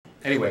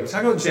Anyway, we're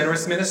talking about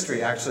generous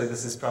ministry. Actually,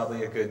 this is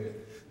probably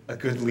a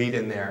good lead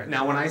in there.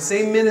 Now, when I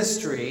say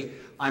ministry,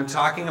 I'm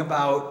talking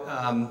about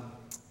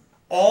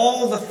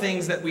all the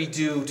things that we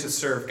do to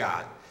serve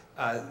God,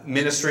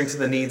 ministering to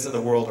the needs of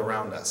the world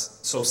around us.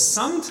 So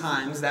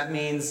sometimes that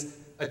means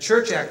a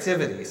church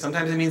activity.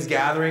 Sometimes it means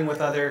gathering with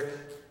other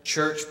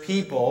church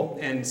people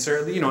and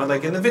serving,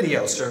 like in the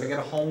video, serving at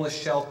a homeless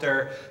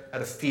shelter,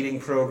 at a feeding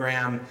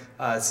program.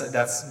 So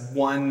that's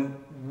one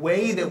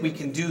way that we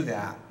can do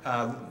that.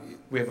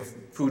 We have a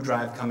food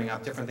drive coming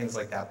up, different things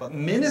like that. But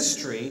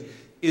ministry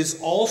is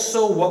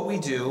also what we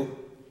do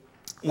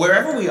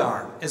wherever we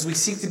are, as we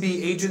seek to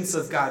be agents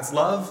of God's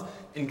love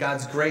and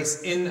God's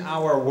grace in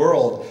our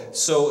world.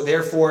 So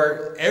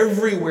therefore,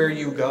 everywhere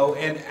you go,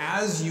 and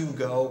as you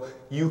go,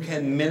 you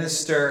can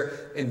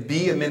minister and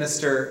be a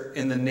minister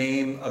in the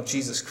name of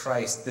Jesus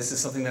Christ. This is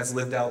something that's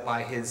lived out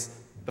by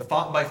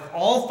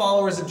all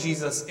followers of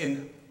Jesus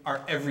in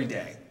our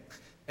everyday.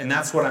 And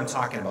that's what I'm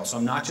talking about. So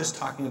I'm not just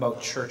talking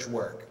about church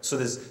work. So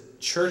there's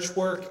church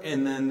work,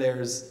 and then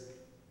there's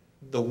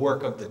the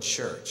work of the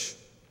church,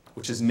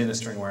 which is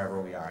ministering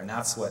wherever we are. And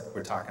that's what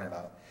we're talking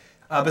about.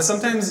 But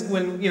sometimes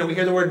when we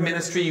hear the word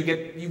ministry,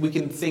 we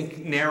can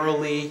think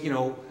narrowly,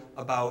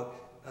 about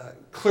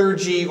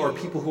clergy or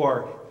people who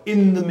are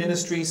in the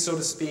ministry, so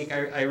to speak.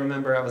 I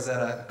remember I was at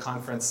a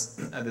conference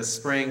this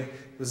spring.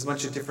 It was a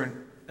bunch of different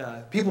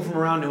people from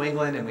around New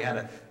England, and we had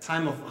a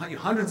time of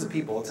hundreds of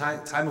people,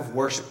 time of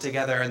worship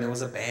together, and there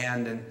was a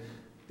band, and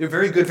they were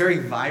very good, very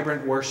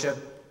vibrant worship.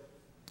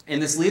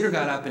 And this leader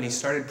got up and he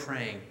started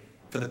praying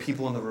for the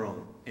people in the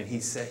room. And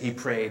he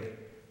prayed,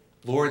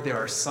 "Lord, there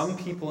are some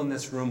people in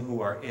this room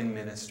who are in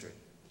ministry."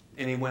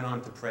 And he went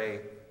on to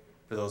pray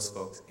for those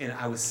folks. And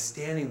I was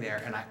standing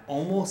there and I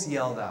almost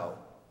yelled out,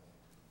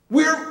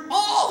 "We're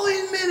all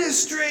in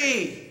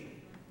ministry!"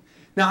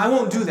 Now, I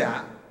won't do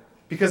that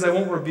because I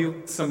won't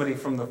rebuke somebody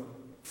from the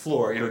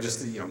floor,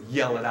 just to,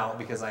 yell it out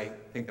because I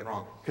think they're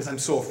wrong. Because I'm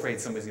so afraid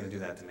somebody's going to do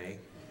that to me.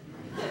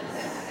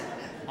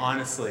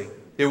 Honestly,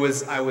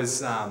 I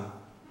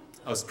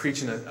was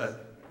preaching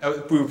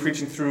we were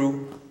preaching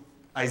through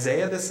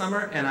Isaiah this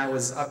summer, and I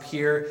was up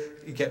here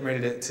getting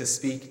ready to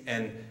speak,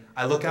 and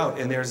I look out,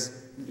 and there's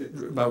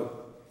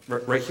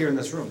right here in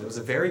this room, there was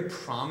a very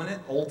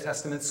prominent Old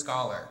Testament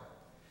scholar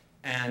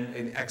and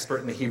an expert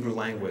in the Hebrew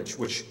language,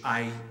 which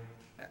I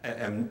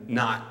am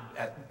not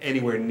at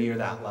anywhere near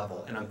that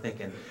level. And I'm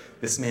thinking,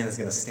 this man is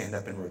going to stand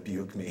up and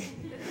rebuke me.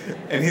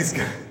 And he's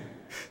going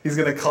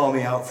to call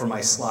me out for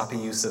my sloppy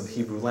use of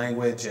Hebrew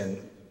language.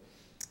 And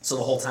so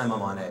the whole time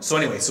I'm on edge. So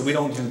anyway, we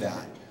don't do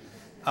that.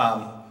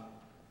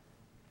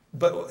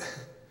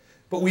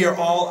 But we are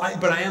all,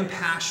 but I am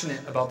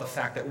passionate about the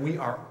fact that we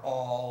are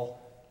all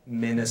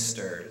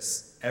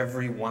ministers,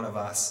 every one of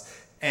us.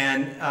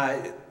 And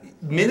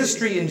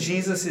ministry in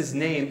Jesus'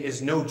 name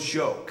is no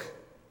joke.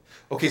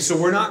 Okay, so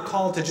we're not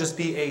called to just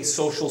be a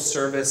social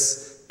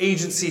service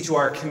agency to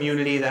our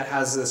community that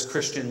has this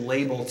Christian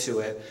label to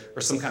it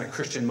or some kind of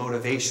Christian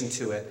motivation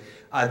to it.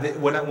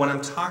 When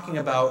I'm talking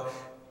about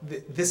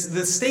the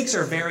stakes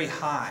are very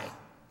high.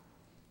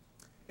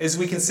 As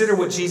we consider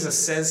what Jesus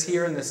says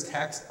here in this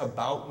text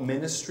about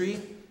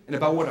ministry and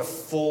about what a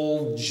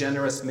full,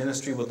 generous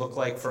ministry would look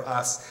like for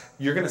us,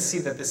 you're going to see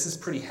that this is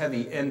pretty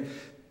heavy. And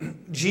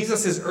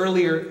his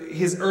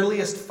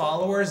earliest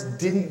followers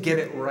didn't get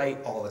it right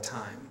all the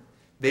time.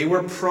 They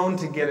were prone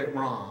to get it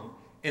wrong.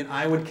 And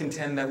I would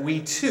contend that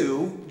we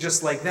too,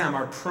 just like them,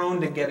 are prone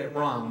to get it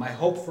wrong. My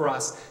hope for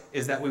us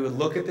is that we would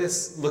look at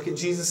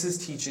Jesus'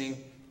 teaching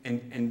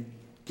and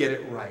get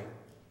it right.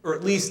 Or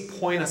at least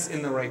point us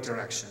in the right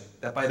direction.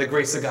 That by the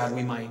grace of God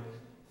we might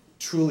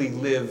truly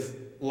live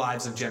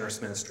lives of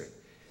generous ministry.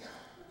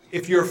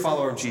 If you're a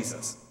follower of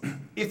Jesus.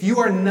 If you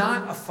are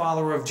not a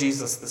follower of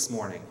Jesus this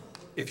morning,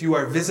 if you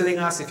are visiting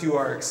us, if you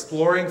are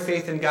exploring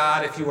faith in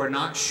God, if you are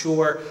not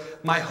sure,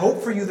 my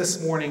hope for you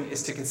this morning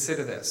is to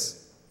consider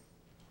this.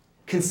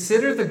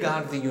 Consider the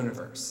God of the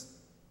universe.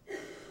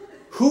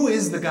 Who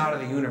is the God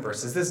of the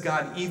universe? Is this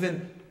God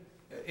even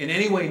in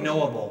any way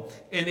knowable?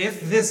 And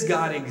if this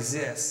God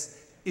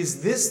exists,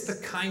 is this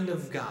the kind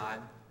of God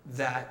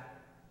that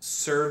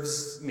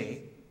serves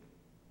me?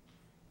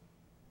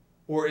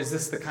 Or is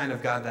this the kind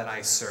of God that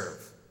I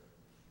serve?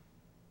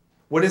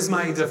 What is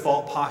my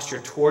default posture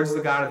towards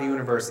the God of the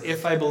universe?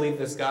 If I believe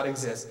this God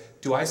exists,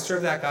 do I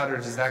serve that God or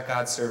does that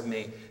God serve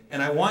me?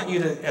 And I want you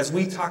to, as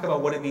we talk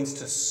about what it means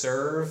to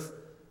serve,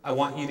 I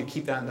want you to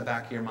keep that in the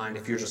back of your mind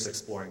if you're just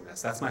exploring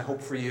this. That's my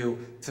hope for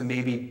you to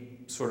maybe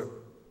sort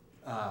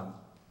of,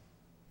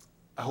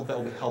 I hope that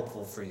will be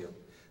helpful for you.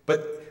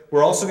 But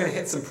we're also going to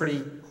hit some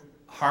pretty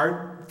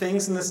hard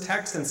things in this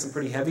text and some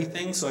pretty heavy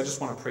things, so I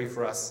just want to pray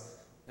for us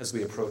as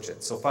we approach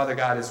it. So Father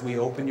God, as we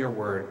open your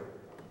word,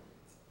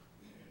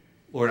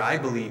 Lord, I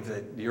believe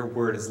that your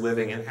word is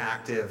living and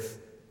active,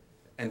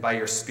 and by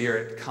your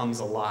Spirit comes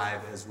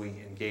alive as we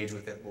engage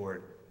with it,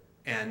 Lord.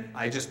 And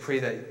I just pray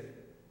that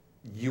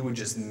you would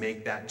just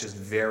make that just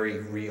very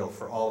real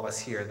for all of us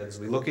here, that as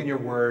we look in your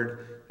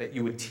word, that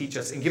you would teach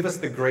us and give us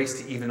the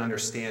grace to even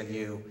understand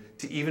you,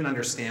 to even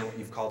understand what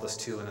you've called us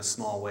to in a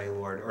small way,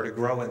 Lord, or to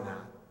grow in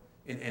that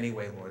in any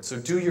way, Lord. So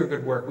do your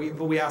good work.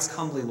 But we ask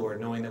humbly, Lord,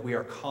 knowing that we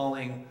are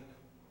calling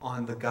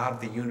on the God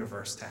of the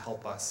universe to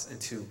help us and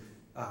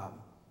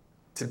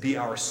to be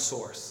our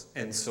source.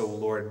 And so,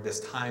 Lord,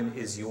 this time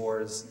is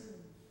yours.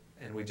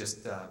 And we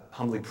just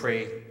humbly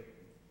pray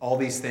all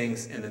these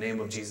things in the name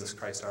of Jesus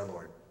Christ our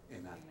Lord.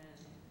 Amen.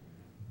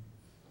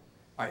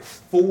 All right,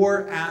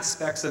 4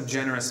 aspects of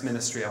generous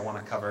ministry I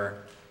want to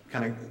cover.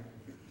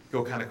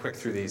 Go quick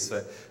through these.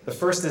 But the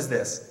first is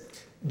this.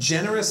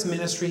 Generous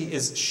ministry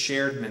is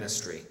shared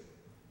ministry.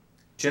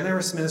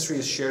 Generous ministry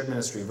is shared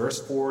ministry.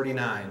 Verse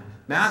 49.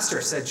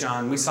 Master, said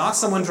John, we saw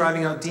someone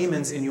driving out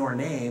demons in your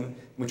name,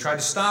 and we tried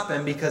to stop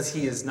him because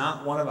he is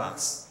not one of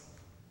us.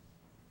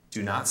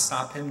 Do not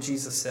stop him,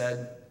 Jesus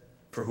said,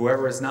 for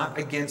whoever is not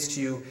against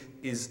you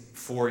is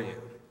for you.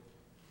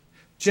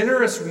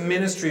 Generous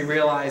ministry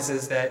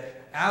realizes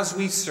that as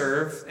we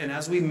serve and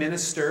as we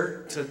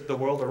minister to the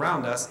world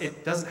around us,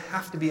 it doesn't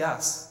have to be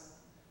us.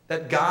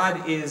 That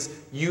God is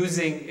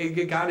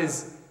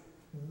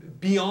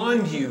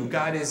beyond you.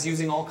 God is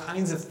using all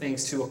kinds of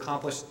things to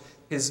accomplish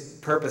his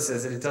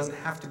purposes, and it doesn't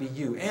have to be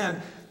you. And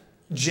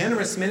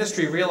generous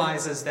ministry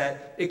realizes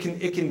that it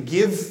can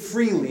give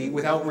freely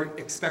without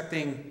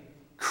expecting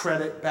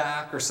credit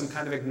back or some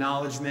kind of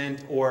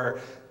acknowledgement or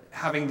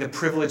having the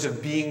privilege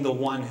of being the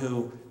one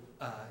who,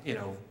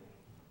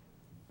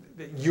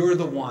 that you're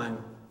the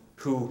one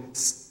who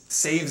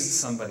saves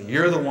somebody.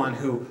 You're the one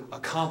who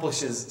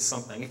accomplishes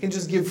something. It can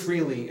just give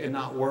freely and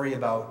not worry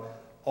about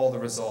all the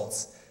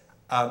results.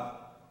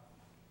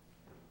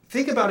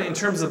 Think about it in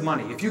terms of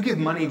money. If you give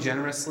money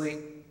generously,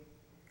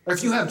 or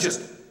if you are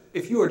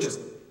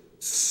just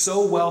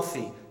so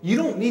wealthy, you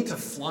don't need to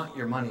flaunt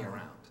your money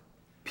around.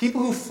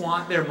 People who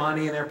flaunt their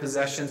money and their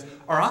possessions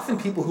are often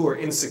people who are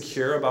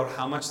insecure about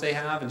how much they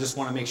have and just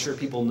want to make sure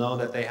people know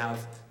that they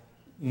have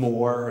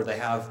more or they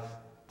have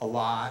a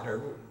lot.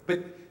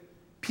 But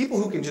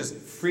people who can just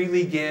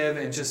freely give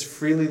and just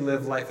freely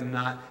live life and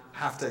not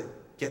have to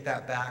get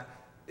that back,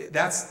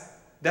 that's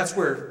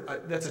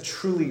a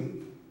truly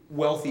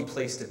wealthy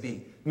place to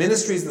be.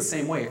 Ministry is the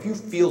same way. If you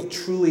feel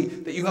truly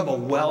that you have a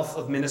wealth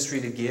of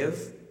ministry to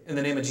give in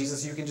the name of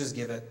Jesus, you can just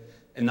give it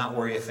and not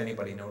worry if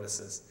anybody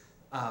notices.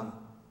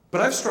 But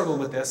I've struggled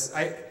with this.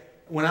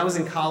 When I was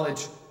in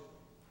college,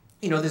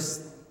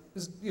 there's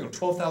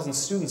 12,000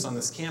 students on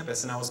this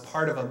campus, and I was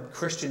part of a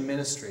Christian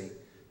ministry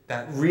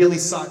that really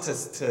sought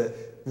to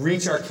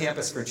reach our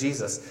campus for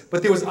Jesus.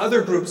 But there was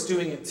other groups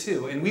doing it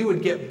too, and we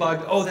would get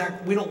bugged,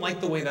 we don't like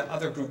the way that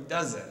other group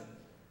does it.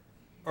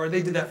 Or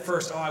they did that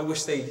first, I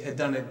wish they had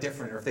done it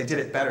different, or if they did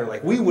it better,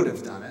 like we would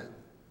have done it.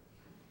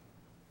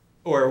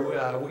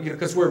 Or,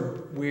 because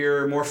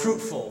we're more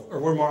fruitful, or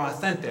we're more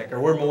authentic, or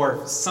we're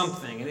more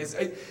something. And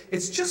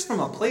it's just from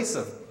a place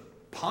of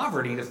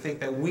poverty to think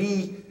that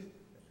we've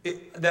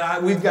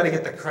got to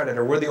get the credit,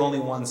 or we're the only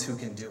ones who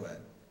can do it.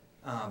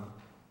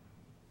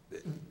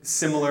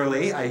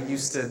 Similarly,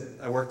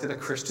 I worked at a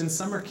Christian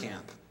summer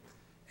camp.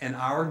 And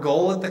our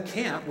goal at the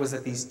camp was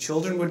that these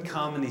children would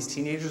come and these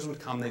teenagers would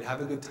come, they'd have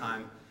a good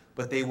time,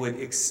 but they would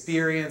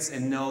experience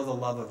and know the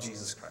love of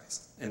Jesus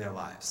Christ in their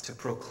lives, to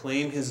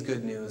proclaim his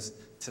good news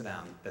to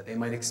them, that they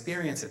might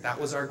experience it. That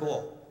was our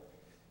goal.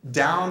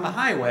 Down the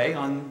highway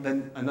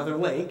on another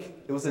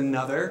lake, there was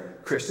another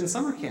Christian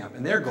summer camp,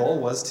 and their goal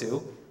was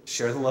to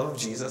share the love of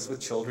Jesus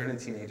with children and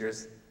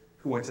teenagers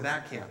who went to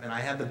that camp. And I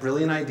had the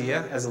brilliant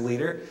idea as a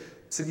leader,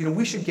 said,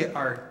 we should get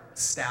our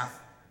staff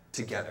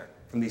together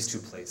from these two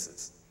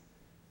places.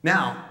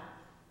 Now,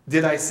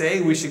 did I say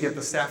we should get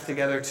the staff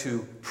together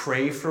to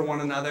pray for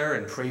one another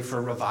and pray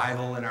for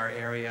revival in our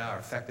area, our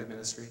effective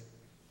ministry?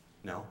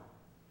 No.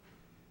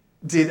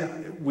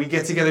 Did we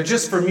get together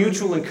just for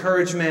mutual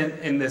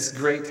encouragement in this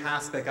great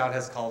task that God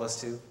has called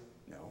us to?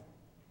 No.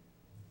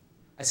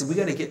 I said we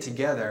got to get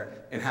together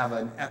and have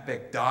an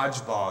epic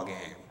dodgeball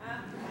game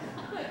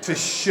to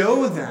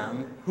show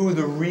them who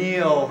the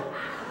real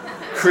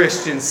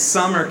Christian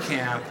summer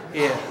camp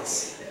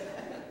is.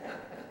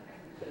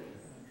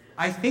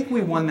 I think we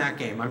won that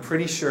game. I'm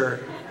pretty sure.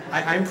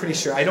 I'm pretty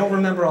sure. I don't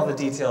remember all the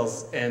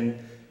details,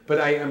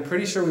 but I'm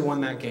pretty sure we won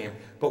that game.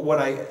 But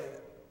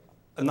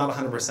I'm not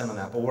 100% on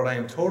that, but what I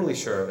am totally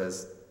sure of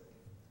is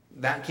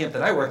that camp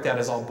that I worked at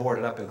is all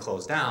boarded up and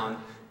closed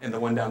down, and the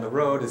one down the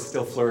road is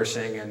still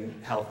flourishing and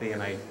healthy,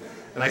 and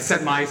I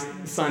sent my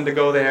son to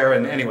go there,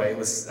 and anyway, it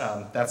was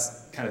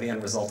that's kind of the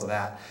end result of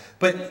that.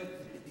 But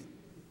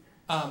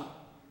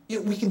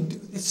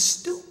it's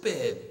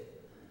stupid.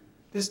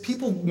 There's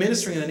people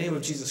ministering in the name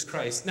of Jesus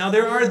Christ. Now,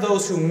 there are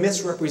those who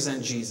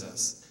misrepresent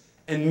Jesus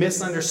and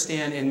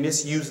misunderstand and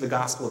misuse the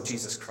gospel of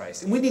Jesus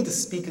Christ. And we need to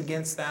speak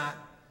against that,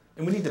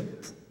 and we need to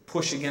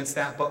push against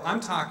that. But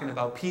I'm talking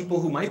about people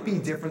who might be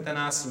different than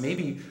us,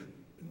 maybe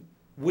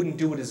wouldn't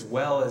do it as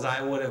well as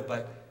I would have,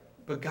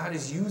 but God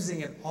is using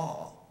it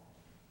all.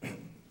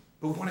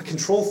 But we want to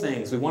control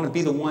things. We want to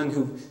be the one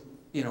who,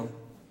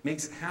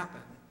 makes it happen.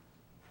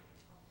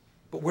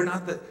 But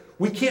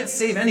we can't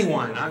save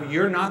anyone.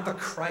 You're not the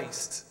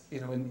Christ.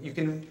 and you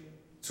can,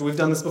 so we've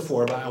done this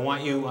before, but I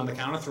want you on the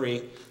count of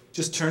 3,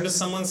 just turn to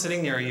someone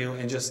sitting near you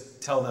and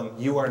just tell them,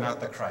 you are not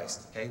the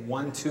Christ. Okay?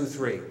 1, 2,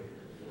 3.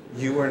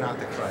 You are not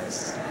the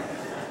Christ.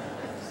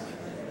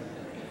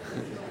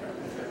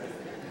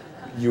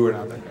 You are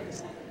not the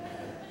Christ.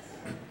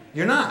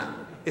 You're not.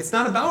 It's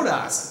not about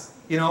us.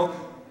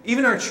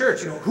 Even our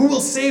church, who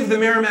will save the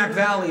Merrimack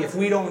Valley if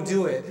we don't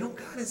do it?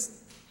 God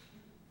is...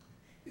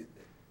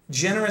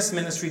 Generous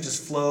ministry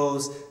just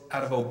flows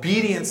out of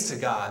obedience to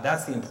God.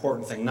 That's the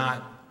important thing,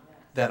 not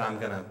that I'm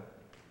going to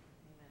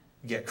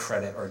get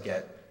credit or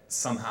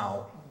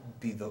somehow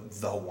be the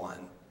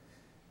one.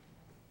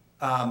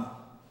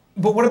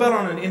 But what about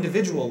on an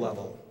individual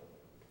level?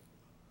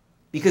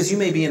 Because you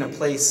may be in a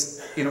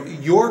place,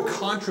 your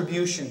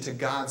contribution to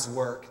God's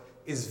work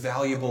is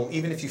valuable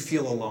even if you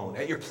feel alone.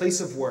 At your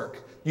place of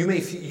work, you may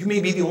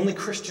be the only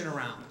Christian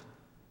around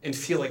and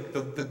feel like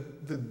the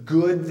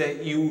good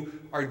that you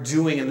are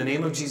doing in the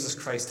name of Jesus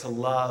Christ to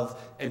love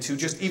and to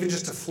just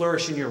to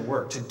flourish in your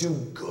work, to do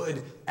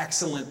good,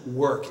 excellent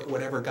work at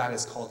whatever God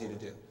has called you to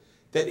do.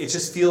 That it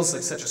just feels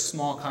like such a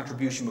small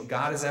contribution, but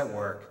God is at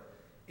work.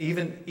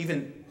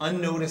 Even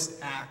unnoticed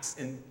acts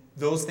and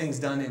those things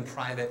done in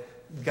private,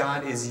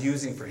 God is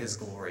using for his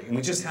glory. And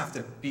we just have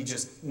to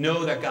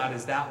know that God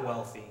is that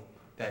wealthy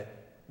that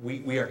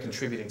we are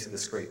contributing to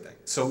this great thing.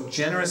 So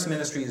generous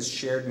ministry is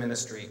shared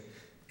ministry,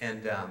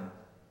 and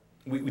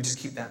we just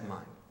keep that in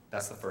mind.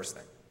 That's the first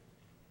thing.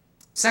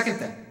 Second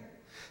thing,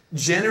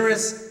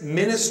 generous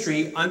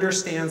ministry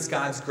understands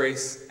God's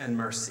grace and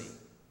mercy.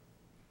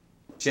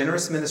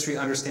 Generous ministry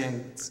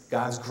understands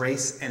God's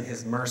grace and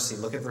his mercy.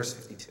 Look at verse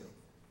 52.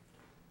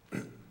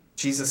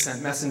 Jesus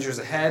sent messengers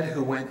ahead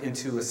who went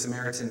into a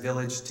Samaritan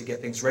village to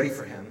get things ready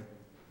for him.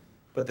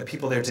 But the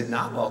people there did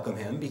not welcome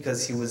him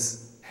because he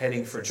was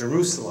heading for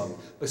Jerusalem.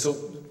 So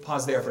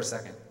pause there for a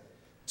second.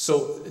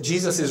 So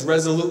Jesus is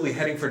resolutely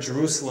heading for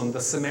Jerusalem.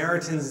 The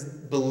Samaritans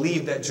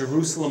believed that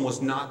Jerusalem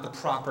was not the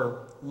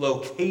proper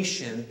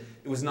location.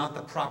 It was not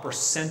the proper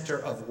center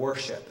of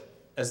worship,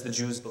 as the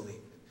Jews believed.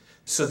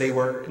 So they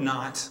were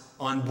not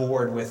on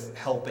board with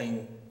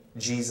helping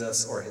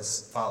Jesus or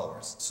his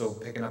followers. So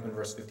picking up in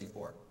verse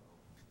 54.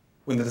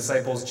 When the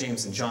disciples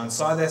James and John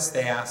saw this,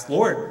 they asked,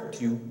 "Lord,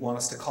 do you want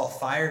us to call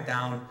fire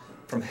down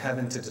from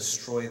heaven to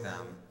destroy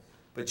them?"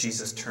 But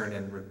Jesus turned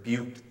and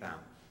rebuked them.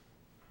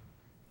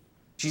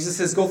 Jesus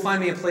says, "Go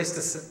find me a place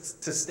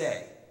to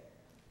stay."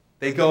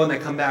 They go and they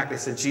come back. They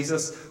said,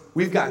 "Jesus,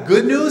 we've got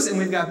good news and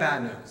we've got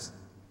bad news.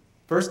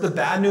 First, the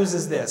bad news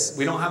is this.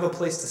 We don't have a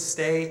place to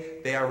stay.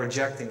 They are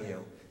rejecting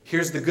you.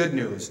 Here's the good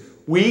news.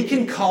 We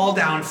can call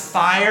down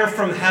fire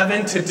from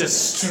heaven to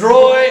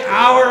destroy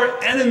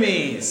our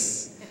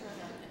enemies."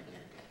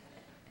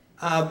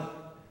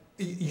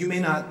 You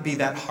may not be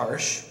that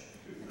harsh,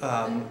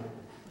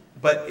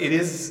 but it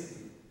is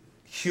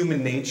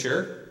human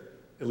nature,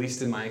 at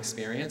least in my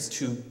experience,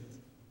 to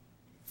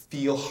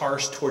feel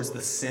harsh towards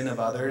the sin of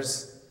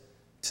others,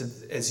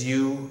 as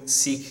you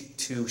seek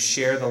to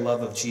share the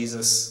love of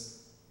Jesus,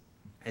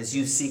 as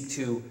you seek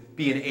to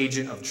be an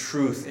agent of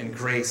truth and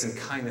grace and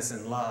kindness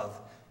and love,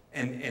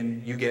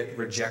 and you get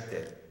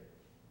rejected.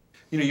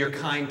 You're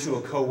kind to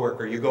a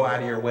coworker, you go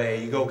out of your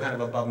way, you go kind of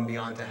above and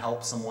beyond to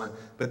help someone,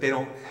 but they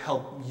don't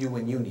help you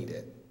when you need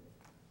it.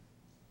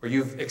 Or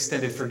you've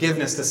extended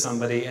forgiveness to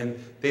somebody and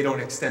they don't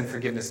extend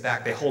forgiveness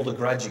back, they hold a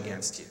grudge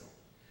against you.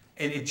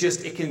 And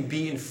it can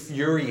be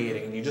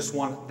infuriating, and you just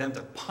want them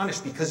to punish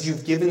because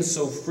you've given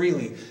so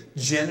freely.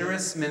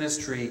 Generous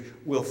ministry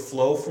will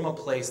flow from a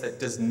place that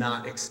does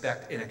not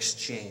expect an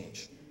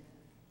exchange.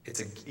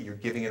 You're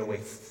giving it away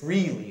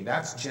freely.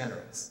 That's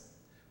generous.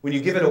 When you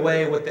give it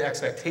away with the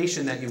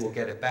expectation that you will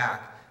get it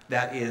back,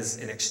 that is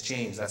an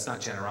exchange. That's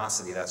not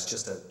generosity. That's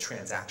just a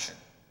transaction.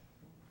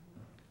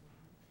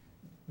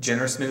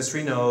 Generous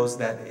ministry knows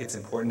that it's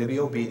important to be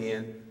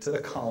obedient to the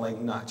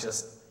calling, not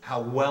just how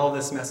well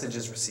this message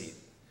is received.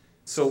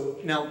 So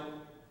now,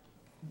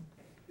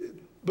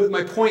 but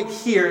my point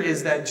here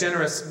is that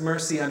generous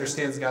ministry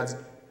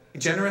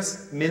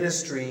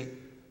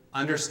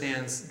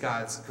understands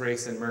God's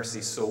grace and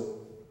mercy. So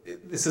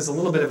this is a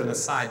little bit of an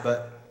aside,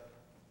 but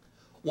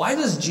why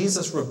does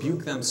Jesus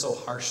rebuke them so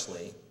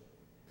harshly?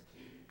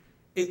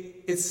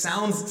 It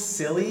sounds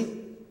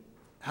silly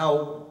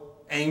how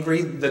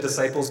angry the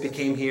disciples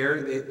became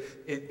here.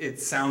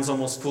 It sounds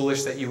almost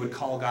foolish that you would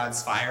call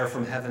God's fire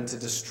from heaven to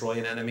destroy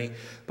an enemy.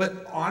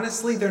 But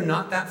honestly, they're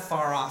not that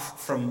far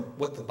off from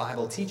what the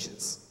Bible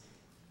teaches.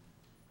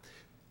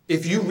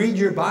 If you read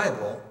your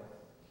Bible,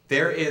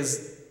 there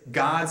is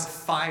God's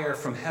fire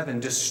from heaven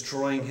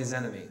destroying his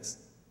enemies.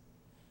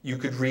 You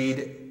could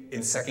read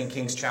in 2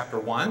 Kings chapter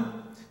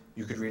 1.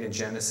 You could read in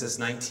Genesis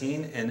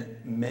 19 and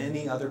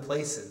many other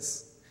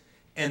places.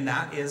 And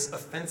that is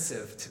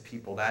offensive to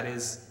people. That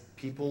is,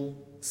 people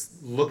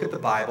look at the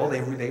Bible,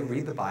 they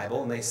read the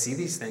Bible, and they see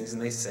these things,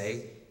 and they'll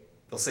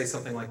say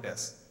something like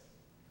this: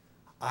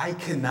 "I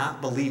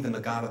cannot believe in the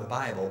God of the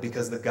Bible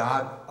because the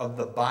God of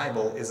the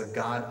Bible is a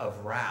God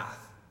of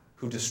wrath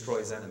who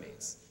destroys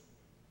enemies.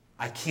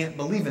 I can't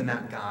believe in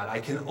that God. I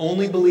can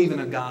only believe in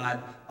a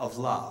God of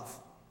love.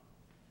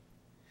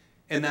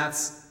 And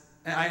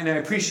I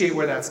appreciate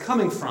where that's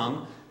coming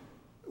from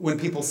when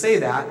people say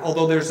that,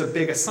 although there's a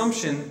big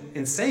assumption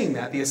in saying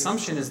that. The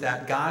assumption is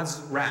that God's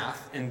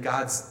wrath and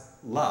God's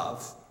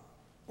love,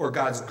 or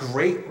God's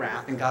great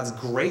wrath and God's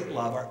great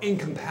love, are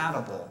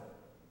incompatible.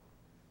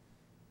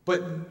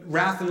 But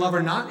wrath and love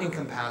are not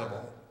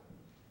incompatible.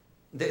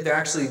 They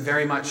actually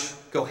very much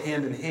go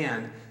hand in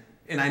hand.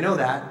 And I know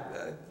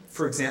that,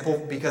 for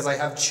example, because I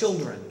have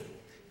children.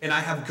 And I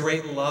have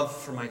great love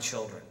for my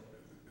children.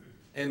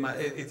 And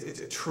it's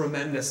a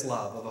tremendous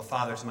love of a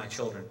father to my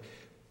children.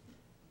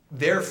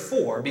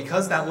 Therefore,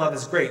 because that love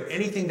is great,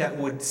 anything that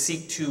would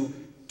seek to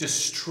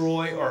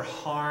destroy or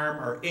harm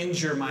or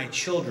injure my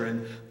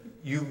children,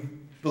 you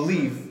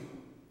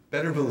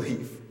better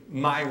believe,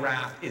 my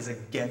wrath is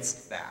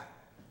against that.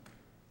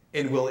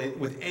 And will,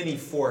 with any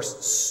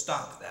force,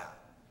 stop that.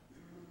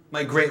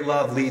 My great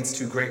love leads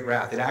to great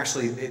wrath. It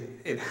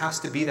has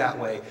to be that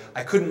way.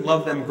 I couldn't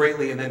love them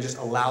greatly and then just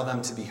allow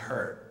them to be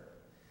hurt.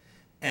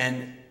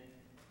 And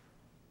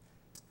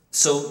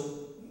so,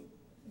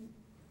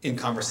 in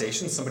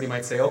conversation, somebody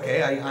might say,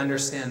 okay, I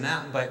understand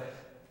that, but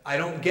I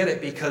don't get it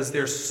because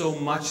there's so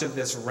much of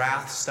this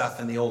wrath stuff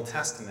in the Old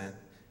Testament.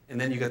 And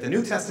then you got the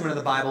New Testament of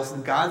the Bible,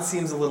 and God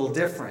seems a little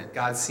different.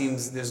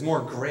 There's more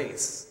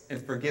grace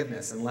and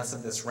forgiveness and less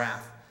of this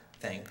wrath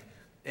thing.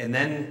 And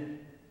then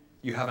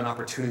you have an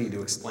opportunity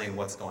to explain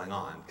what's going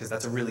on, because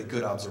that's a really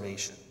good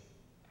observation.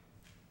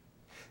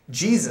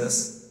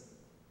 Jesus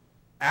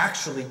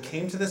actually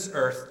came to this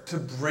earth to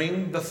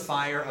bring the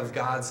fire of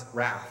God's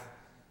wrath.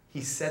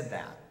 He said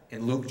that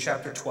in Luke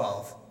chapter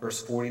 12,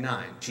 verse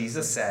 49.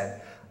 Jesus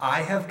said,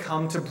 I have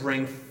come to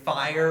bring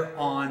fire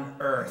on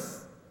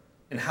earth,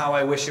 and how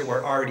I wish it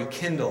were already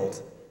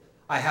kindled.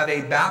 I have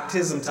a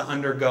baptism to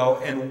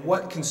undergo, and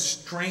what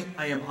constraint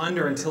I am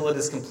under until it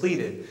is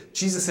completed.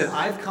 Jesus said,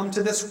 I've come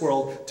to this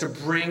world to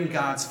bring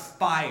God's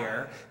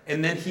fire,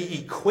 and then he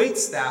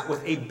equates that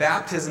with a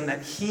baptism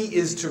that he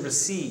is to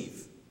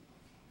receive.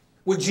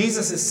 What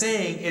Jesus is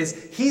saying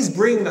is he's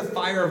bringing the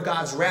fire of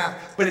God's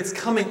wrath, but it's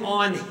coming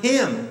on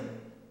him.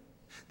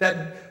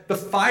 That the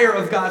fire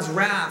of God's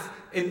wrath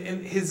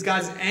and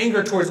God's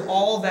anger towards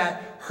all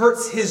that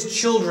hurts his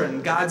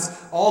children,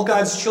 all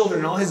God's children,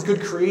 and all his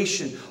good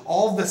creation,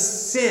 all the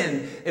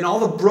sin and all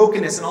the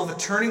brokenness and all the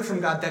turning from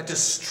God that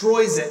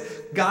destroys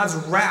it, God's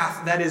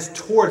wrath that is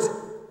towards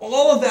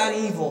all of that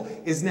evil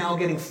is now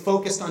getting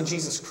focused on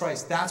Jesus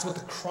Christ. That's what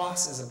the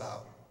cross is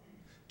about.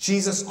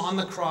 Jesus on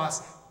the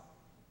cross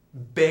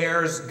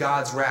bears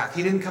God's wrath.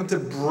 He didn't come to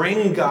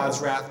bring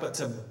God's wrath, but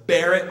to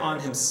bear it on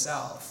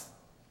himself.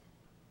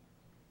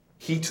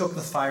 He took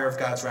the fire of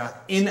God's wrath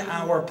in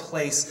our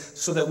place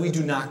so that we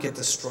do not get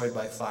destroyed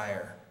by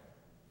fire.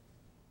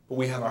 But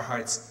we have our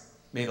hearts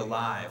made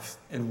alive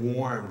and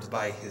warmed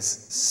by his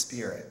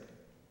Spirit.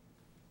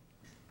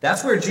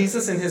 That's where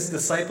Jesus and his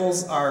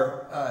disciples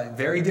are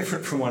very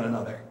different from one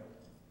another.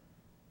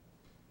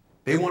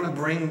 They want to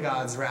bring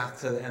God's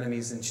wrath to the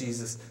enemies, and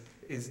Jesus,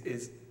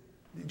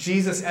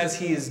 as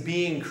he is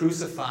being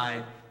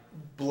crucified,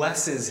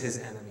 blesses his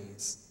enemies.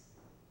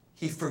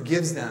 He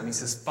forgives them. He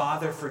says,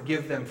 Father,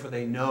 forgive them, for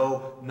they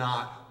know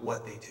not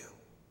what they do.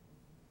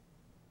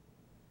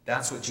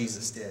 That's what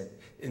Jesus did.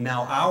 And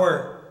now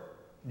our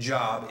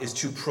job is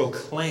to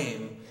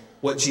proclaim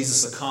what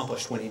Jesus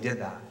accomplished when he did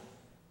that.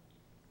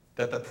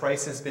 That the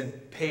price has been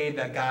paid,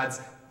 that God's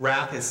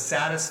wrath is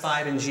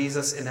satisfied in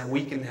Jesus, and that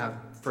we can have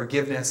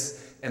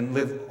forgiveness and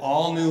live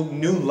all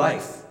new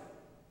life.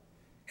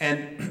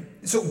 And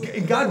so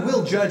God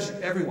will judge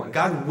everyone.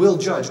 God will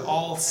judge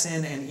all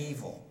sin and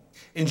evil.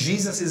 And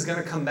Jesus is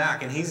going to come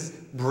back, and he's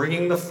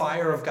bringing the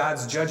fire of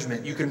God's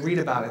judgment. You can read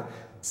about it.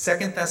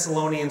 2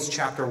 Thessalonians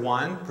chapter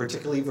 1,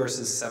 particularly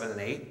verses 7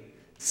 and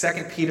 8. 2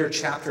 Peter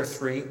chapter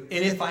 3. And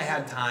if I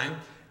had time,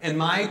 and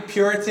my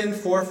Puritan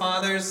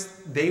forefathers,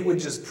 they would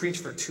just preach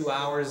for 2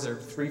 hours or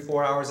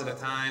 3-4 hours at a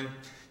time,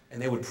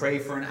 and they would pray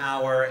for an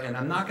hour. And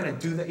I'm not going to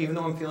do that even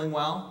though I'm feeling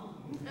well.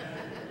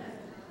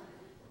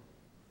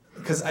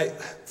 Because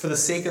for the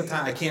sake of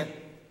time, I can't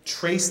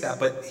trace that.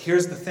 But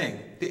here's the thing.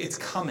 It's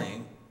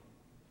coming.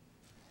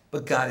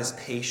 But God is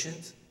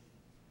patient.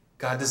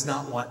 God does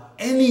not want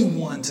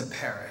anyone to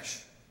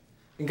perish.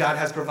 And God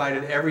has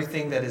provided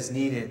everything that is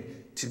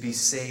needed to be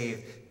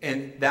saved.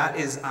 And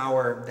that's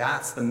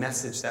the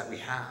message that we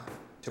have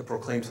to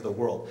proclaim to the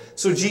world.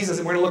 So Jesus,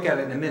 and we're going to look at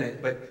it in a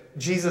minute, but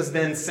Jesus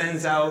then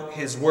sends out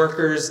his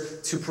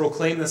workers to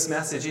proclaim this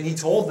message. And he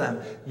told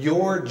them,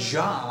 your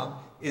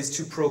job is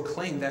to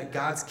proclaim that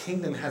God's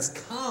kingdom has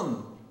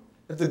come.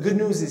 That the good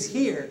news is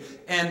here.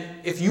 And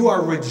if you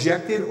are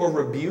rejected or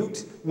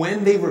rebuked,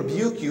 when they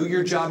rebuke you,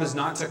 your job is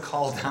not to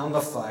call down the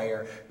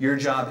fire. Your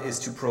job is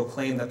to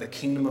proclaim that the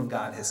kingdom of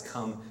God has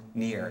come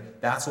near.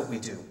 That's what we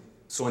do.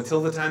 So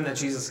until the time that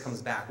Jesus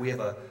comes back, we have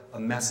a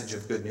message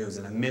of good news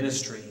and a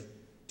ministry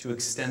to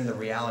extend the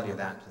reality of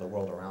that to the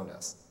world around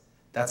us.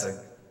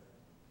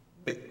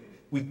 But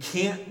we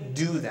can't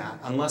do that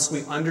unless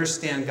we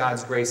understand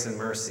God's grace and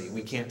mercy.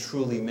 We can't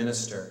truly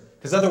minister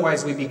Because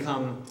otherwise we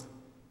become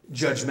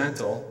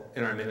judgmental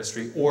in our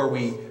ministry, or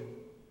we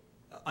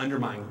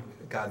undermine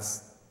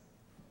God's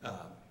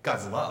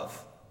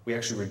love. We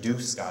actually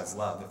reduce God's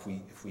love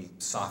if we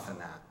soften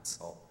that.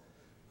 So,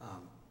 all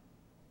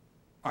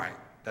right,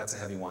 that's a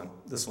heavy one.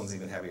 This one's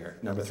even heavier.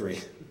 Number 3.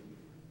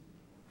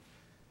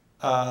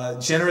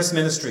 Generous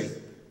ministry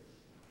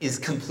is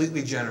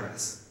completely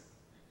generous.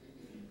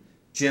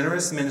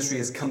 Generous ministry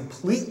is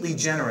completely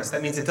generous.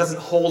 That means it doesn't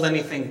hold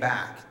anything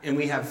back. And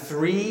we have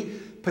 3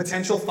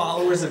 potential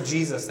followers of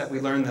Jesus that we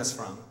learn this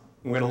from.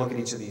 We're going to look at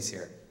each of these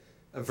here.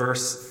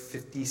 Verse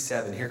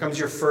 57. Here comes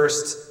your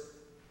first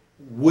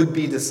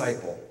would-be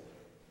disciple.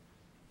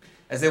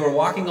 As they were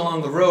walking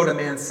along the road, a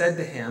man said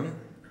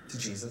to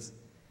Jesus,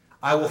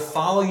 "I will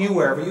follow you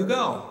wherever you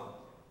go."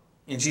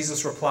 And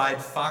Jesus replied,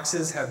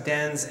 "Foxes have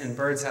dens and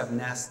birds have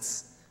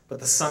nests, but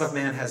the Son of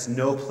Man has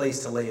no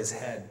place to lay his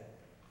head."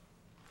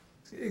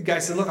 The guy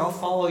said, "Look, I'll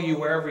follow you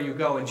wherever you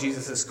go." And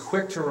Jesus is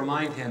quick to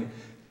remind him,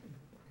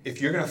 if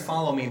you're going to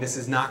follow me, this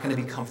is not going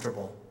to be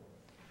comfortable.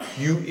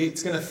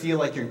 It's going to feel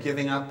like you're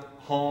giving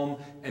up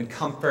home and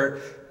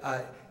comfort.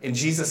 And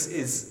Jesus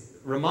is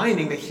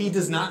reminding that he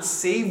does not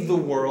save the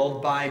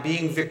world by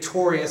being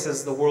victorious,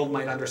 as the world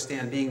might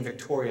understand being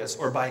victorious,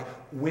 or by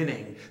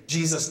winning.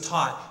 Jesus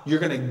taught you're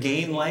going to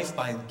gain life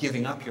by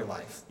giving up your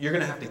life. You're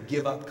going to have to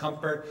give up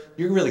comfort.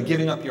 You're really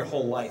giving up your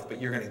whole life,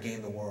 but you're going to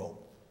gain the world.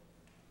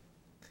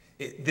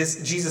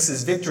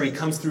 Jesus' victory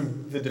comes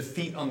through the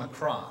defeat on the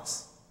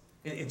cross.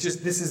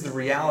 This is the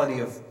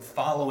reality of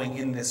following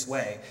in this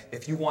way.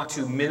 If you want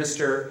to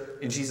minister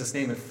in Jesus'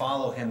 name and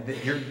follow him,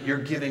 you're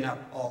giving up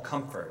all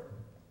comfort.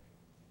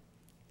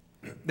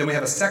 Then we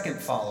have a second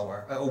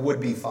follower, a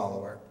would-be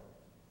follower.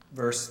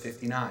 Verse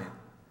 59.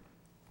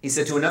 He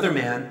said to another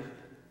man,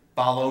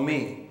 "Follow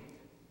me."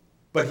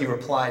 But he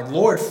replied,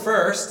 "Lord,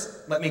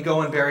 first let me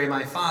go and bury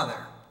my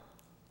father."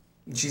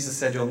 And Jesus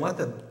said to him, "Let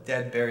the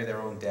dead bury their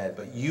own dead,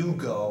 but you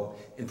go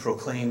and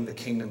proclaim the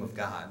kingdom of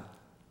God."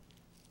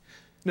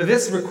 Now,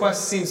 this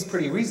request seems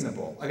pretty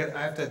reasonable. I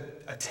have to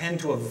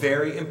attend to a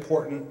very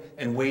important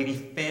and weighty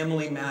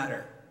family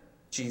matter,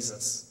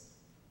 Jesus,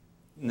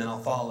 and then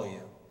I'll follow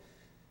you.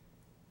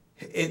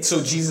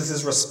 So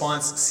Jesus'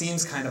 response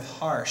seems kind of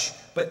harsh,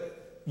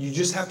 but you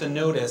just have to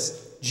notice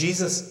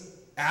Jesus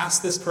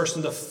asked this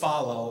person to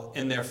follow,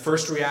 and their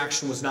first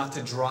reaction was not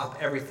to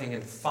drop everything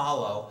and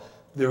follow.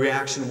 The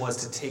reaction was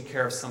to take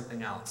care of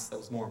something else that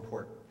was more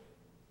important.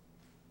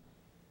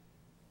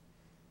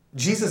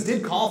 Jesus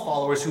did call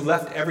followers who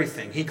left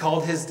everything. He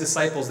called his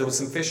disciples. There were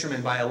some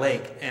fishermen by a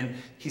lake, and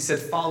he said,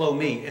 "Follow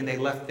me." And they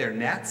left their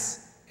nets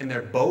and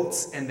their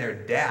boats and their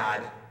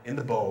dad in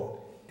the boat,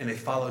 and they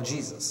followed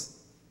Jesus.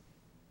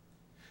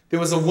 There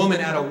was a woman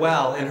at a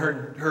well, and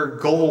her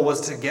goal was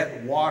to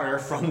get water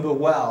from the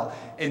well.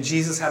 And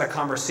Jesus had a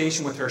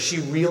conversation with her. She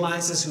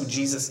realizes who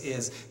Jesus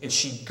is, and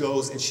she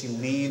goes and she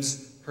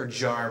leaves her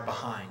jar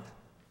behind.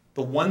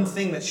 The one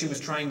thing that she was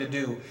trying to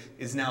do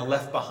is now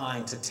left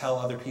behind to tell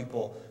other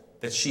people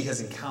that she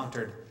has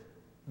encountered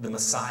the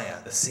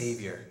Messiah, the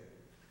Savior,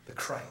 the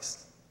Christ.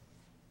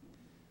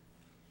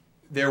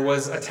 There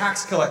was a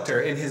tax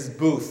collector in his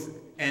booth,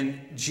 and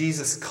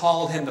Jesus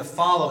called him to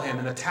follow him,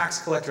 and the tax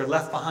collector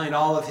left behind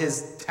all of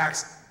his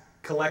tax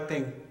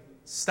collecting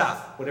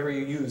stuff, whatever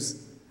you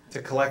use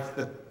to collect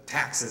the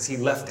taxes. He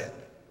left it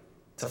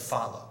to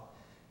follow.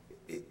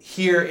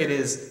 Here it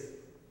is,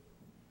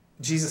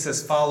 Jesus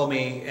says, "Follow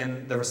me,"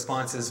 and the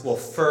response is, "Well,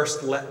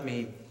 first let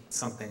me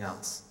something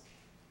else."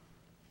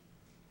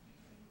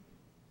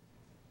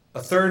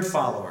 A third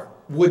follower,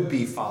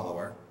 would-be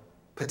follower,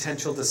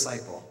 potential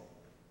disciple.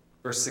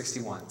 Verse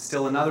 61.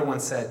 Still another one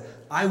said,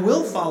 "I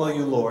will follow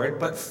you, Lord,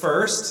 but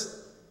first,"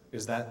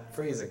 here's that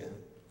phrase again,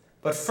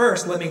 "but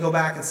first let me go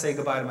back and say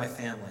goodbye to my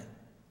family."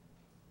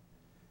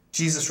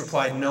 Jesus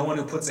replied, "No one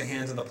who puts a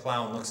hand to the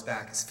plow and looks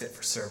back is fit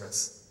for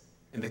service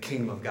in the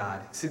kingdom of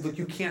God." He said, "Look,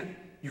 you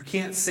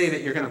can't say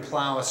that you're going to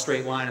plow a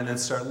straight line and then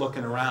start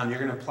looking around. You're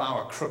going to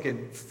plow a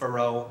crooked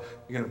furrow.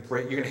 You're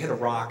going to hit a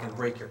rock and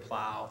break your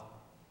plow."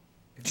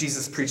 If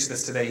Jesus preached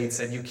this today, he'd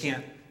said, you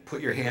can't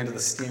put your hand to the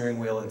steering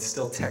wheel and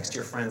still text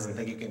your friends and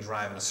think you can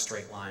drive in a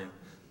straight line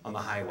on the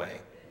highway.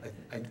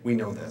 We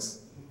know this.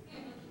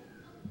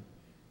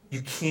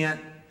 You can't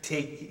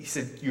he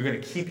said, you're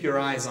going to keep your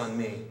eyes on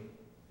me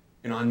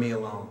and on me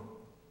alone.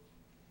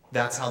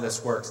 That's how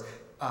this works.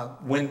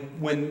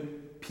 When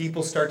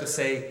people start to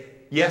say,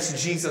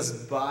 "Yes, Jesus,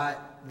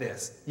 but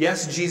this.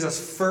 Yes, Jesus,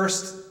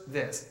 first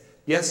this.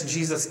 Yes,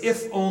 Jesus,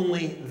 if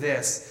only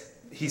this,"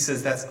 he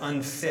says that's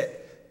unfit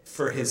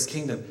for his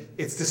kingdom.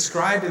 It's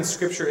described in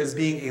Scripture as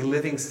being a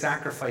living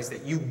sacrifice,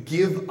 that you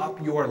give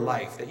up your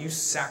life, that you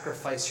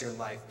sacrifice your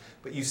life,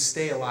 but you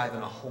stay alive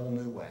in a whole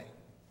new way.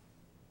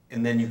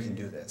 And then you can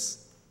do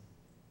this.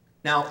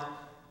 Now,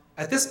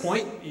 at this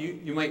point,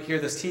 you might hear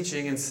this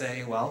teaching and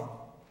say,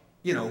 well,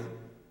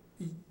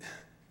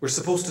 we're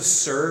supposed to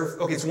serve.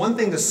 Okay, it's one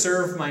thing to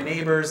serve my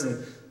neighbors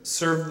and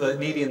serve the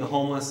needy and the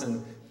homeless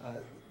and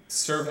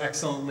serve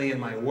excellently in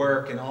my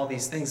work and all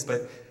these things,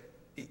 but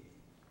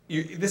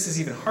this is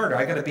even harder.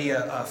 I got to be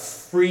a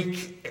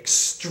freak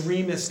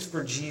extremist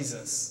for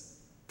Jesus,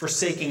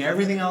 forsaking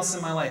everything else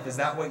in my life. Is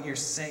that what you're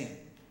saying?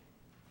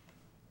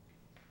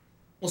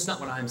 Well, it's not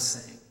what I'm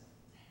saying.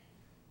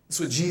 It's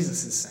what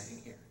Jesus is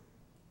saying here.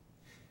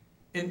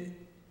 And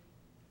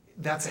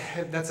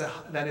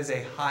that is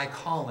a high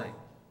calling.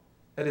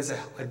 That is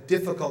a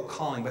difficult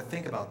calling, but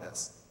think about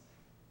this.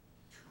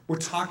 We're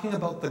talking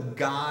about the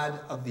God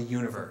of the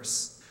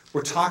universe.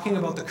 We're talking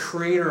about the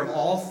creator of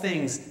all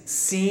things,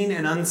 seen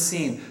and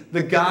unseen.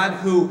 The God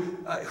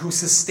who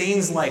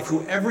sustains life,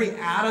 who every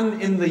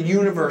atom in the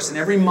universe and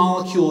every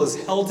molecule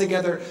is held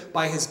together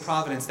by his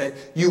providence. That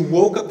you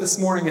woke up this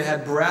morning and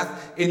had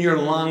breath in your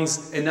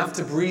lungs, enough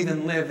to breathe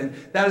and live. And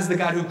that is the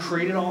God who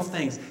created all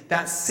things.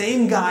 That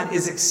same God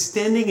is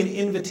extending an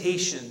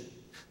invitation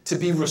to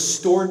be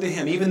restored to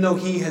him, even though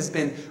he has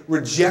been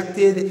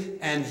rejected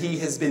and he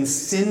has been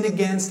sinned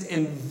against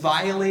and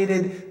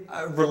violated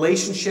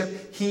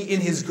relationship. He,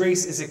 in his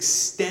grace, is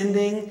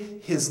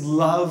extending his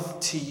love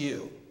to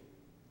you.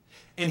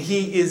 And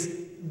he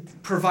is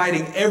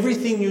providing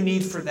everything you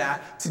need for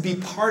that, to be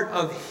part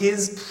of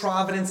his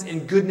providence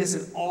and goodness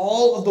and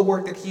all of the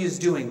work that he is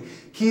doing.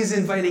 He is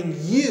inviting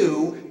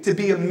you to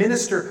be a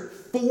minister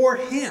for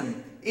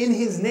him in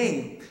his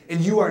name. And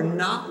you are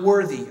not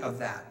worthy of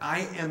that.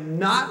 I am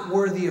not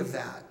worthy of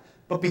that.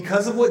 But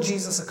because of what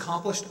Jesus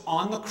accomplished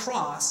on the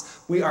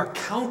cross, we are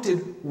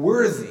counted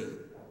worthy.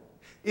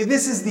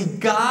 This is the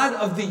God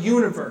of the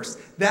universe.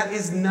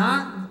 That's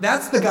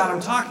the God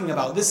I'm talking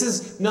about. This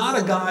is not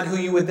a God who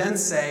you would then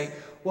say,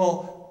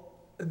 well,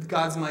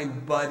 God's my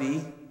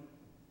buddy,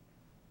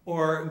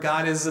 or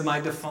God is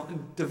my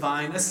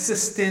divine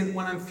assistant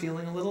when I'm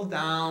feeling a little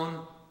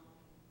down,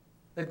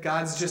 that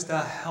God's just a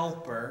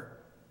helper.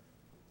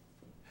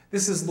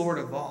 This is Lord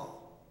of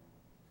all.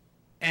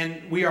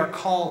 And we are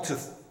called to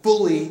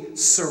fully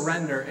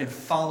surrender and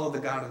follow the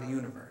God of the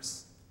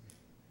universe.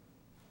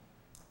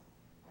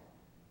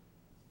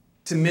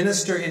 To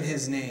minister in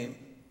his name.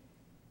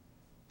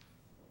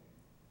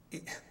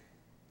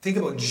 Think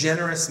about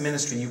generous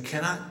ministry. You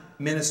cannot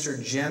minister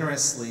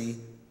generously.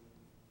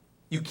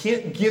 You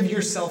can't give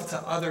yourself to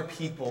other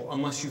people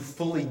unless you've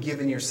fully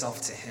given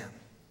yourself to him.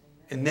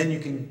 And then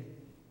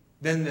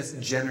this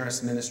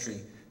generous ministry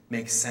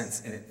makes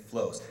sense and it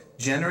flows.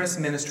 Generous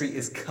ministry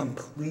is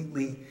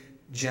completely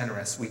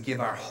generous. We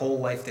give our whole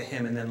life to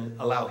him and then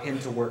allow him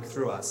to work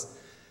through us.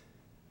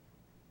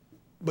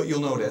 But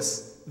you'll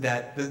notice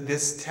that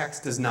this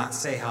text does not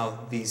say how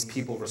these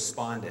people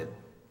responded.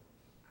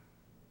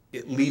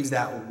 It leaves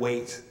that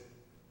weight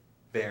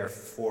there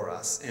for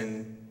us.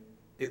 And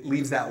it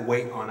leaves that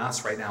weight on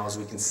us right now as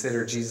we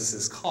consider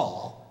Jesus'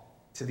 call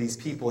to these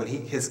people and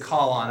his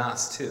call on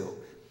us too.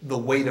 The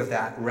weight of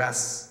that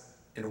rests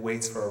and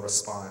waits for a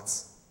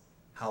response.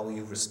 How will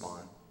you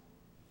respond?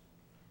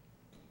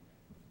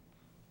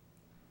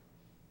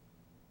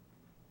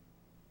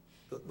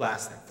 The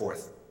last thing,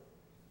 fourth.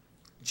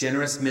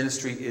 Generous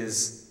ministry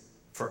is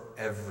for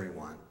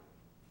everyone.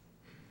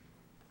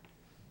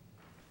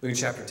 Look at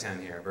chapter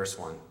 10 here, verse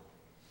 1.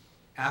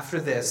 After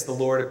this, the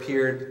Lord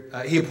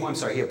he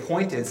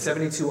appointed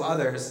 72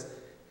 others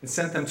and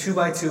sent them 2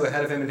 by 2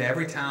 ahead of him into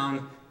every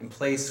town and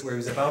place where he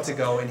was about to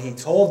go. And he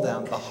told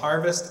them, the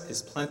harvest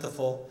is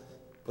plentiful,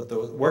 but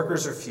the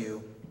workers are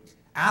few.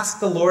 Ask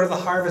the Lord of the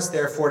harvest,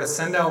 therefore, to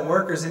send out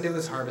workers into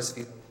his harvest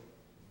field.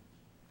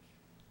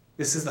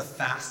 This is the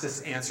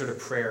fastest answer to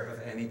prayer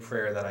of any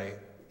prayer that I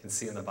can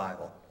see in the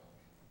Bible.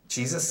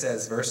 Jesus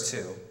says, verse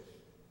 2,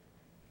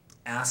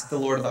 ask the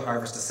Lord of the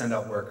harvest to send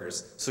out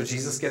workers. So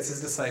Jesus gets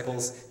his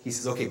disciples. He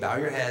says, okay, bow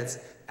your heads.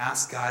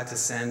 Ask God to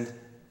send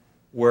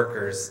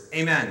workers.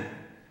 Amen.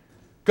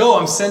 Go,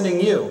 I'm sending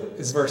you,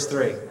 is verse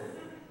 3.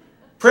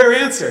 Prayer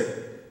answered.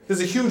 There's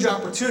a huge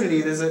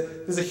opportunity. There's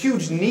a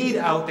huge need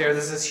out there.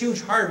 There's this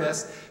huge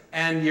harvest.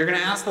 And you're going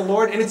to ask the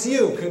Lord, and it's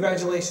you.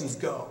 Congratulations,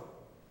 go.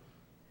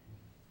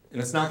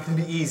 And it's not going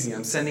to be easy.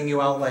 I'm sending you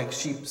out like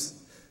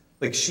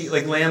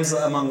like lambs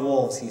among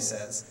wolves, he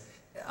says.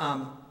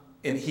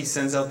 And he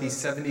sends out these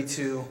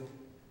 72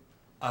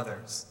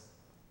 others.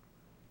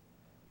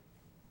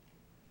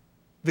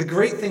 The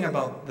great thing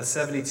about the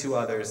 72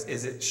 others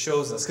is it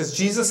shows us, because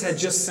Jesus had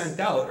just sent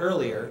out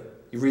earlier,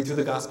 you read through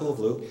the Gospel of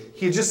Luke,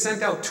 he had just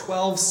sent out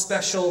 12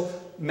 special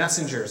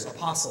messengers,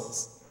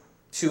 apostles,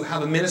 to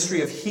have a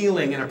ministry of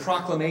healing and a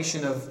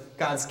proclamation of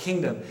God's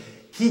kingdom.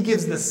 He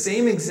gives the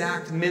same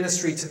exact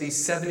ministry to these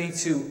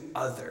 72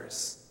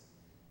 others.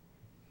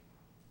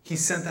 He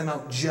sent them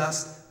out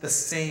just the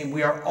same.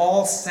 We are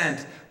all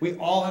sent. We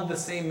all have the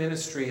same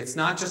ministry. It's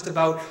not just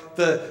about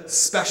the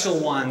special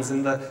ones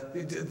and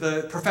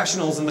the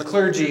professionals and the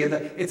clergy.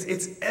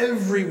 It's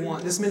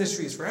everyone. This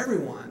ministry is for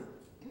everyone.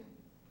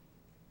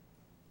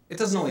 It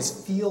doesn't always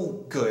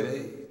feel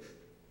good.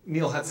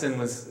 Neil Hudson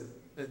was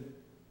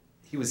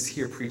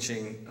here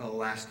preaching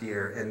last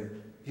year,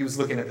 and he was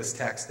looking at this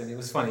text, and it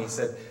was funny. He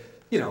said,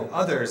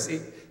 others,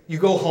 you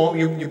go home,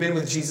 you've been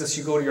with Jesus,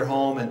 you go to your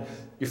home, and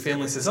your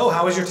family says, oh,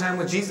 how was your time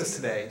with Jesus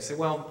today? You say,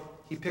 well,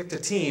 he picked a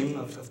team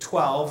of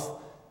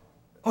 12.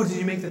 Oh, did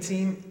you make the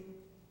team?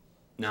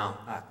 No,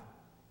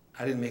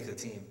 I didn't make the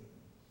team.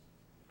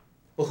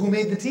 Well, who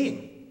made the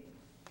team?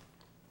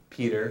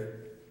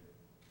 Peter,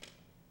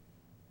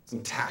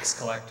 some tax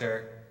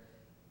collector,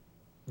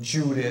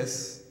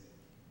 Judas.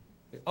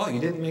 Oh, you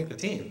didn't make the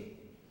team?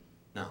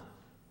 No.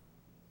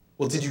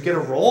 Well, did you get a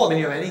role? I mean,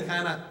 you have any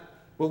kind of,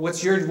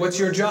 what's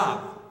your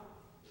job?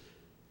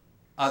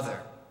 Other.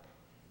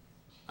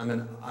 I'm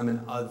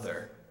an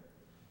other.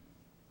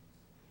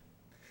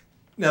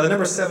 Now, the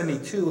number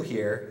 72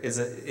 here is,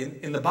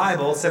 in the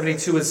Bible,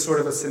 72 is sort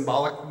of a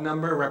symbolic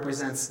number,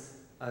 represents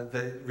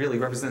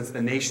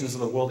the nations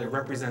of the world. It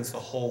represents the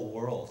whole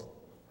world.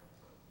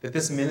 That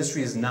this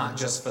ministry is not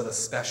just for the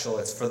special,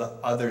 it's for the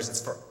others,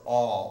 it's for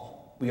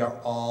all. We are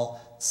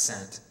all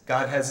sent.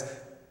 God has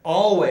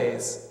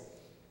always,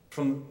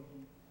 from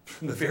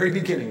the very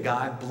beginning,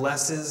 God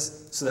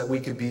blesses so that we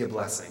could be a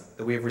blessing.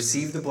 That we have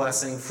received a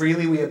blessing.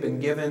 Freely we have been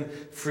given.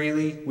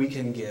 Freely we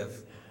can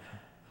give.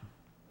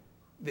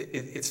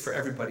 It's for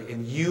everybody.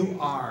 And you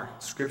are,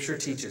 Scripture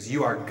teaches,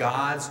 you are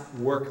God's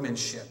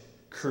workmanship,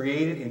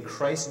 created in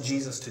Christ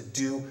Jesus to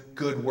do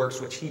good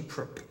works, which He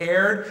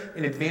prepared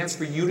in advance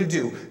for you to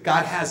do.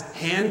 God has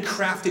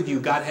handcrafted you.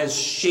 God has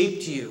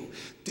shaped you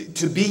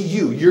to be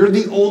you. You're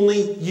the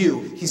only you.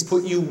 He's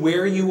put you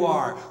where you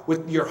are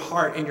with your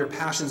heart and your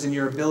passions and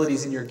your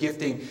abilities and your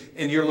gifting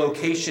and your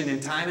location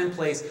and time and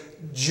place.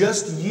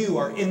 Just you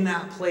are in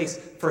that place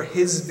for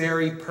His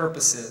very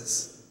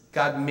purposes.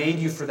 God made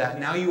you for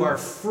that. Now you are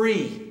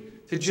free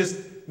to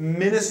just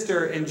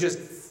minister and just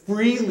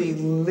freely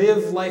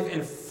live life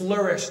and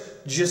flourish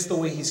just the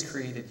way He's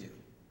created you.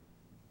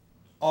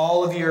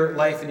 All of your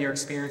life and your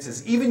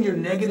experiences, even your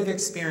negative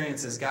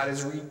experiences, God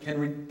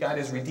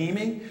is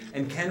redeeming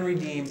and can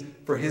redeem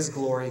for His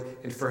glory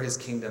and for His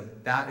kingdom.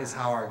 That is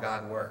how our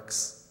God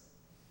works.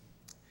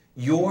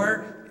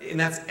 And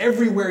that's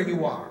everywhere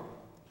you are.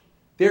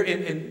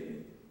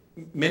 And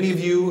many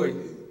of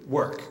you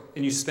work,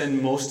 and you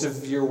spend most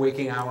of your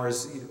waking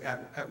hours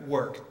at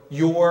work.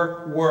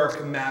 Your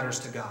work matters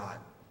to God.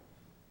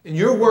 And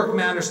your work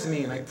matters to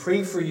me, and I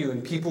pray for you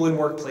and people in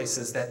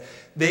workplaces that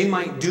they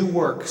might do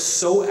work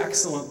so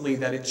excellently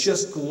that it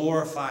just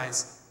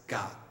glorifies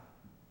God.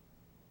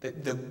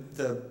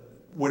 The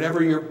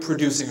whatever you're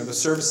producing or the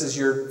services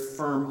your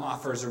firm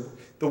offers or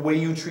the way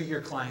you treat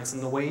your clients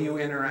and the way you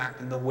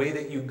interact and the way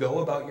that you go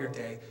about your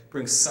day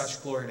brings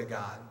such glory to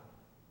God.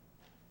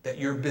 That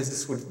your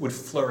business would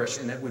flourish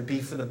and it would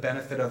be for the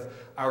benefit of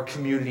our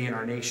community and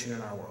our nation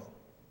and our world.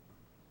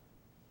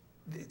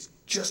 It's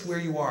just where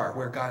you are,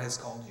 where God has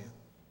called you.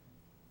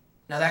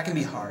 Now that can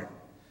be hard.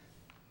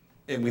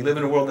 And we live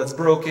in a world that's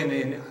broken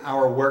and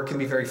our work can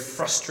be very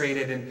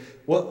frustrated. And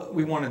what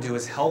we want to do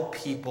is help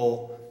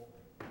people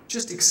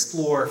just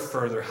explore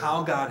further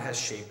how God has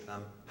shaped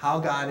them, how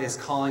God is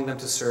calling them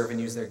to serve and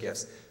use their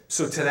gifts.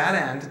 So to that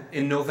end,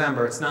 in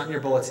November, it's not in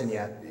your bulletin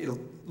yet, it'll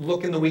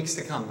look in the weeks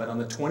to come, but on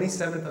the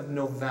 27th of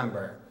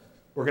November,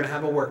 we're going to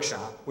have a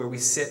workshop where we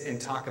sit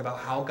and talk about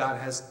how God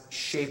has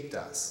shaped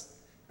us.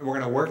 And we're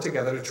going to work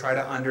together to try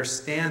to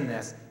understand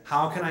this.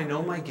 How can I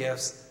know my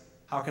gifts?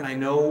 How can I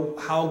know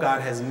how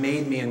God has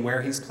made me and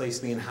where He's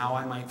placed me and how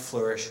I might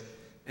flourish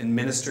and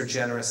minister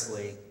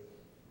generously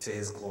to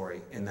His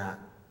glory in that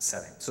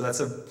setting? So that's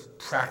a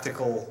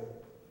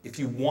practical, if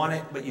you want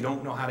it but you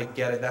don't know how to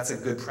get it, that's a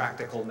good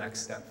practical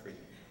next step for you.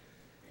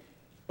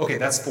 Okay,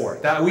 that's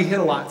 4. We hit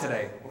a lot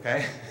today,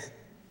 okay?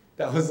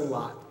 That was a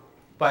lot.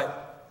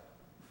 But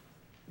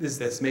is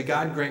this, may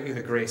God grant you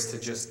the grace to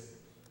just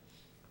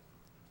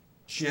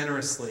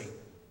generously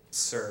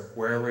serve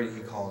wherever He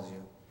calls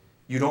you.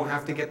 You don't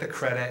have to get the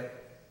credit.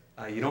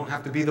 You don't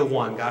have to be the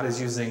one. God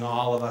is using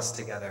all of us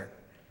together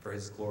for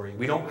His glory.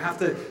 We don't have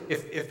to,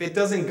 if it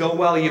doesn't go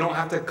well, you don't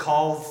have to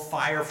call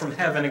fire from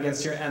heaven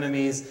against your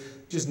enemies.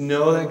 Just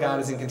know that God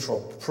is in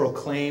control.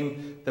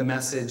 Proclaim the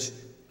message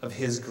of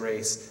His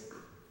grace.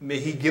 May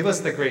He give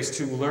us the grace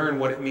to learn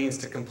what it means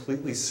to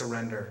completely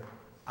surrender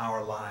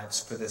our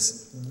lives for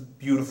this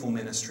beautiful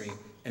ministry,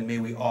 and may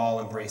we all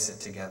embrace it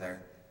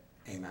together.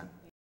 Amen.